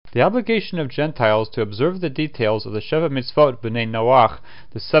The obligation of Gentiles to observe the details of the Seven Noahide,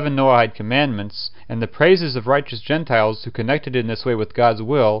 the Seven Noahide Commandments, and the praises of righteous Gentiles who connected in this way with God's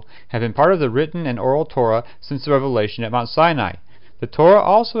will, have been part of the written and oral Torah since the revelation at Mount Sinai. The Torah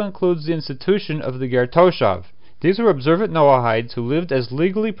also includes the institution of the Ger Toshav. These were observant Noahides who lived as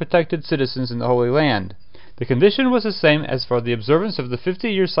legally protected citizens in the Holy Land. The condition was the same as for the observance of the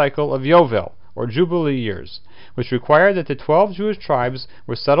 50-year cycle of Yovel, or Jubilee years, which required that the 12 Jewish tribes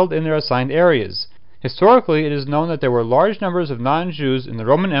were settled in their assigned areas. Historically, it is known that there were large numbers of non-Jews in the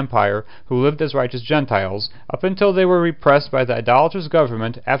Roman Empire who lived as righteous Gentiles, up until they were repressed by the idolatrous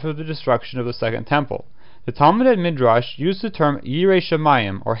government after the destruction of the Second Temple. The Talmud and Midrash used the term Yirei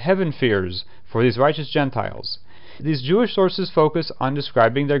Shamayim, or heaven-fears, for these righteous Gentiles. These Jewish sources focus on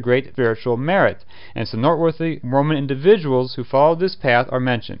describing their great spiritual merit, and some noteworthy Roman individuals who followed this path are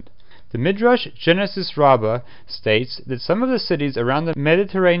mentioned. The Midrash Genesis Rabbah states that some of the cities around the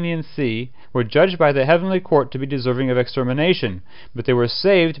Mediterranean Sea were judged by the heavenly court to be deserving of extermination, but they were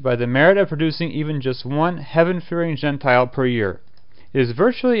saved by the merit of producing even just one heaven-fearing Gentile per year. It is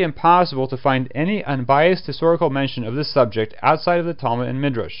virtually impossible to find any unbiased historical mention of this subject outside of the Talmud and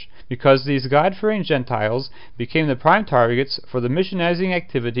Midrash, because these God-fearing Gentiles became the prime targets for the missionizing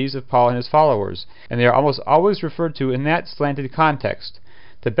activities of Paul and his followers, and they are almost always referred to in that slanted context.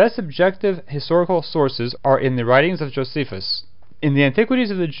 The best objective historical sources are in the writings of Josephus. In the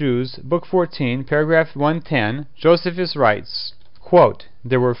Antiquities of the Jews, Book 14, paragraph 110, Josephus writes, quote,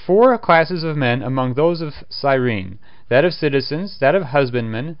 "There were 4 classes of men among those of Cyrene, that of citizens, that of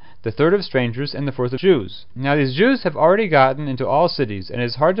husbandmen, the third of strangers, and the fourth of Jews. Now these Jews have already gotten into all cities, and it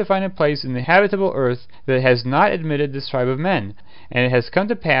is hard to find a place in the habitable earth that has not admitted this tribe of men. And it has come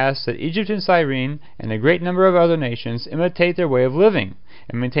to pass that Egypt and Cyrene, and a great number of other nations, imitate their way of living,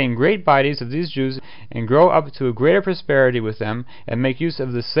 and maintain great bodies of these Jews, and grow up to a greater prosperity with them, and make use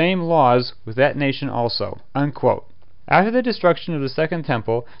of the same laws with that nation also." Unquote. After the destruction of the Second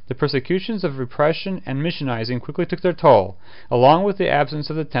Temple, the persecutions of repression and missionizing quickly took their toll, along with the absence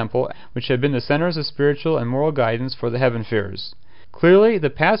of the Temple, which had been the centers of spiritual and moral guidance for the heaven-fearers. Clearly, the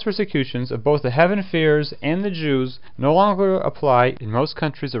past persecutions of both the heaven-fearers and the Jews no longer apply in most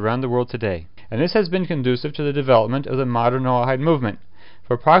countries around the world today, and this has been conducive to the development of the modern Noahide movement.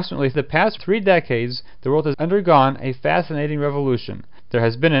 For approximately the past 3 decades, the world has undergone a fascinating revolution. There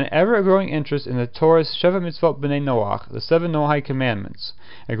has been an ever-growing interest in the Torah's Sheva Mitzvot B'nai Noach, the Seven Noahide Commandments.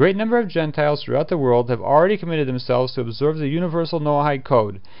 A great number of Gentiles throughout the world have already committed themselves to observe the universal Noahide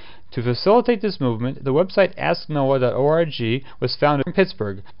Code. To facilitate this movement, the website AskNoah.org was founded in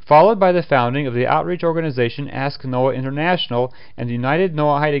Pittsburgh, followed by the founding of the outreach organization Ask Noah International and the United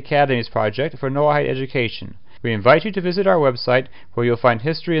Noahide Academies Project for Noahide Education. We invite you to visit our website, where you'll find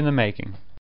history in the making.